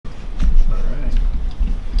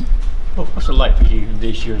What's it like for you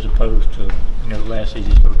this year as opposed to last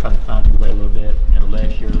season? Still trying to find your way a little bit.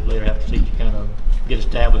 Last year, later half the season, you kind of get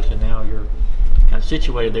established, and now you're kind of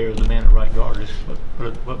situated there as the man at right guard.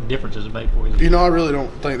 What difference does it make for you? I really don't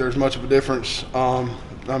think there's much of a difference.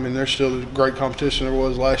 I mean, there's still a great competition there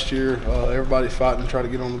was last year. Everybody fighting to try to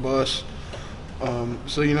get on the bus.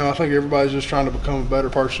 So I think everybody's just trying to become a better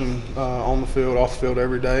person on the field, off the field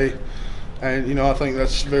every day. And, I think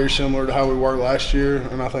that's very similar to how we were last year,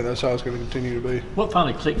 and I think that's how it's going to continue to be. What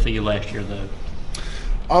finally clicked for you last year, though?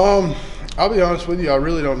 I'll be honest with you, I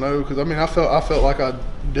really don't know because, I felt like I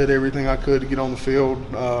did everything I could to get on the field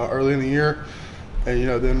early in the year. And,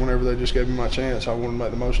 then whenever they just gave me my chance, I wanted to make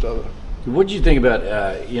the most of it. What did you think about,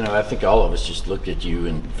 I think all of us just looked at you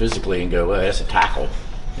and physically and go, well, that's a tackle.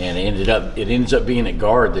 And it ends up being a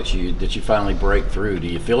guard that you finally break through. Do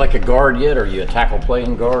you feel like a guard yet, or are you a tackle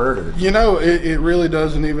playing guard? Or? It really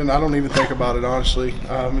doesn't even. I don't even think about it honestly.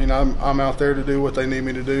 I'm out there to do what they need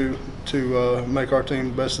me to do to make our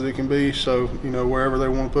team the best that it can be. So wherever they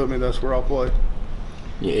want to put me, that's where I'll play.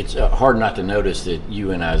 Yeah, it's hard not to notice that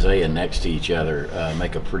you and Isaiah next to each other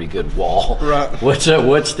make a pretty good wall. Right. What's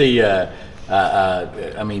the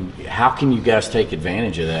how can you guys take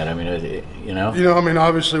advantage of that?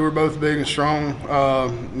 Obviously we're both big and strong.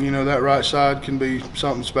 That right side can be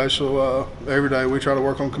something special. Every day we try to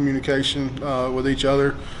work on communication with each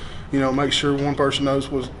other. Make sure one person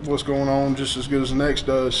knows what's going on just as good as the next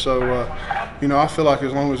does. So, I feel like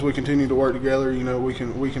as long as we continue to work together, we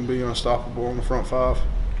can be unstoppable on the front five.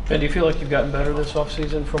 Ben, do you feel like you've gotten better this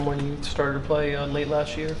offseason from when you started to play late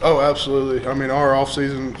last year? Oh, absolutely. Our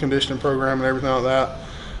offseason conditioning program and everything like that,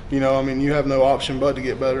 you have no option but to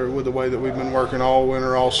get better with the way that we've been working all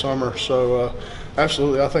winter, all summer. So,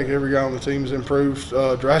 absolutely, I think every guy on the team has improved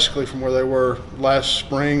drastically from where they were last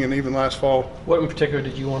spring and even last fall. What in particular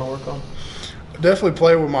did you want to work on? Definitely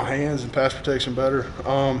play with my hands and pass protection better.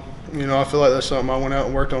 I feel like that's something I went out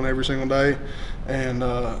and worked on every single day. And,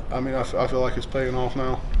 I feel like it's paying off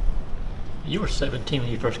now. You were 17 when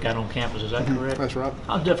you first got on campus, is that correct? That's right.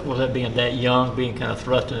 How difficult was that being that young, being kind of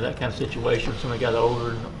thrust into that kind of situation, somebody got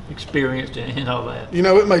older and experienced and all that?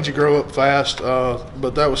 It made you grow up fast,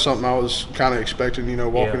 but that was something I was kind of expecting,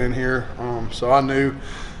 walking in here. So I knew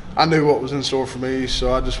what was in store for me,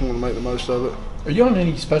 so I just wanted to make the most of it. Are you on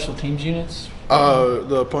any special teams units?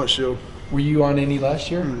 The punch shield. Were you on any last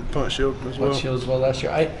year? Punch shield as well. Punch shield as well last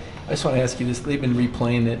year. I just want to ask you this. They've been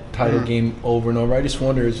replaying that title game over and over. I just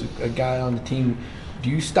wonder, as a guy on the team, do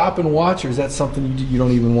you stop and watch, or is that something you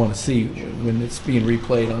don't even want to see when it's being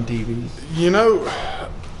replayed on TV?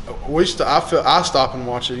 I stop and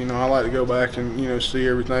watch it. I like to go back and see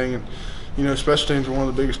everything. And special teams are one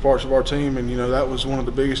of the biggest parts of our team, and that was one of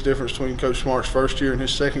the biggest difference between Coach Smart's first year and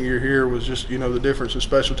his second year here was just the difference in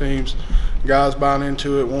special teams, guys buying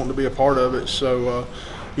into it, wanting to be a part of it. So.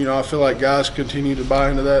 I feel like guys continue to buy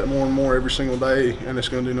into that more and more every single day, and it's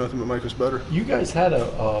going to do nothing but make us better. You guys had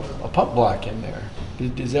a pump block in there.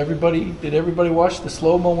 Did everybody watch the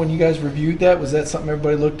slow-mo when you guys reviewed that? Was that something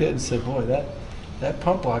everybody looked at and said, boy, that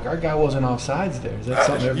pump block, our guy wasn't offsides there? Is that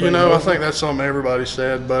something everybody I think that's something everybody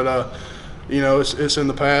said, but, it's in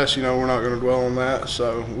the past. We're not going to dwell on that,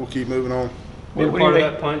 so we'll keep moving on. Being part of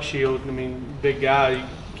that punch shield, big guy, you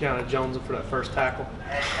kind of jonesing for that first tackle.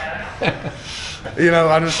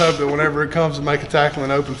 I just hope that whenever it comes to make a tackle in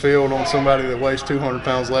open field on somebody that weighs 200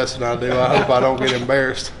 pounds less than I do, I hope I don't get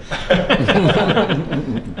embarrassed.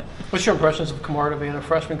 What's your impressions of Camarda being a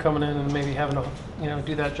freshman coming in and maybe having to,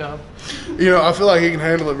 do that job? I feel like he can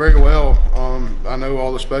handle it very well. I know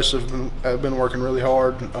all the specialists have been working really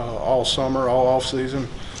hard all summer, all off season.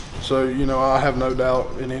 So, I have no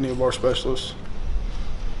doubt in any of our specialists.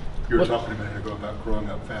 You were talking a minute ago about growing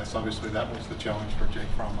up fast. Obviously, that was the challenge for Jake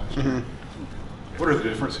Fromm last year. What are the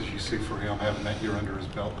differences you see for him having that year under his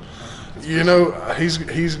belt?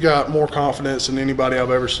 He's got more confidence than anybody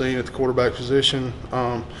I've ever seen at the quarterback position.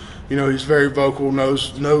 He's very vocal,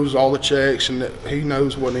 knows all the checks, and he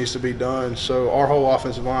knows what needs to be done. So our whole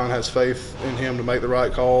offensive line has faith in him to make the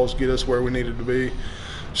right calls, get us where we needed to be.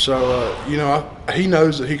 So, he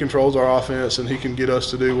knows that he controls our offense and he can get us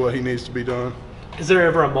to do what he needs to be done. Is there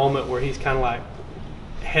ever a moment where he's kind of like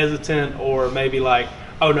hesitant or maybe like,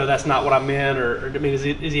 oh no, that's not what I meant, or is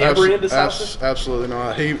he ever indecisive? Absolutely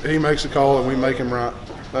not. He makes a call and we make him right.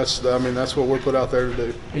 That's what we're put out there to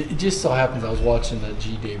do. It just so happens I was watching the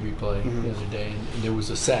G-Day replay the other day, and there was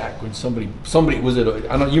a sack when somebody was it?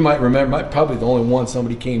 I know you might remember. Probably the only one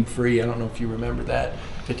somebody came free. I don't know if you remember that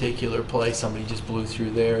particular play. Somebody just blew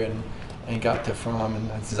through there and got to Fromm,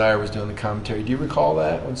 and Zaire was doing the commentary. Do you recall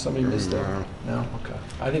that when somebody missed there? No. Okay.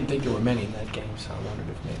 I didn't think there were many in that game, so I wondered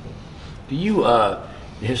if maybe. Do you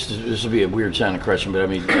This will be a weird sounding question, but I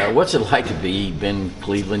mean, what's it like to be Ben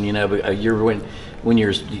Cleveland? You know, but you're when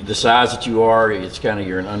you're the size that you are, it's kind of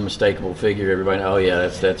you're an unmistakable figure. Everybody, oh yeah,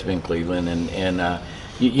 that's Ben Cleveland, and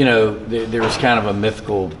you know, there was kind of a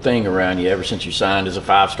mythical thing around you ever since you signed as a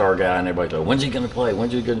 5-star guy, and everybody thought, when's he going to play?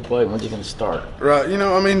 When's he going to play? When's he going to start? Right. You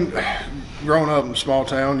know, I mean, growing up in a small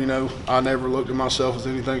town, you know, I never looked at myself as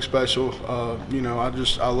anything special. You know,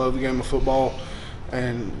 I love the game of football,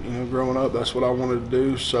 and you know, growing up, that's what I wanted to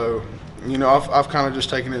do. So, you know, I've kind of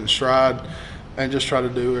just taken it in stride and just try to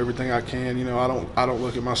do everything I can. You know, I don't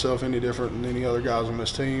look at myself any different than any other guys on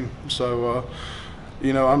this team. So,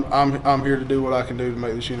 you know, I'm here to do what I can do to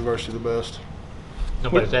make this university the best.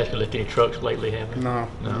 Nobody's actually lifted any trucks lately, have they? No.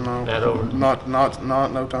 That over. Not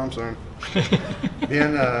no time soon.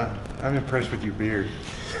 Ben, I'm impressed with your beard.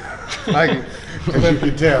 Thank you. As you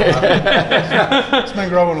can tell. It's been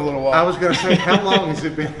growing a little while. I was going to say, how long has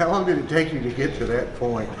it been? How long did it take you to get to that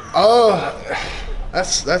point?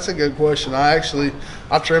 That's a good question. I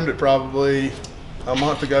trimmed it probably a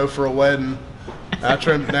month ago for a wedding. I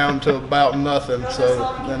trimmed it down to about nothing,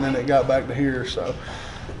 and then it got back to here. So,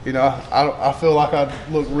 you know, I feel like I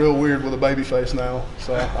look real weird with a baby face now.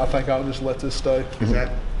 So I think I'll just let this stay. Is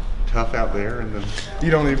that tough out there?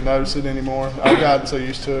 You don't even notice it anymore. I've gotten so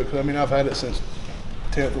used to it. 'Cause, I mean, I've had it since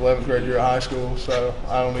 10th, 11th grade year of high school, so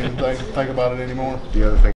I don't even think about it anymore. The other thing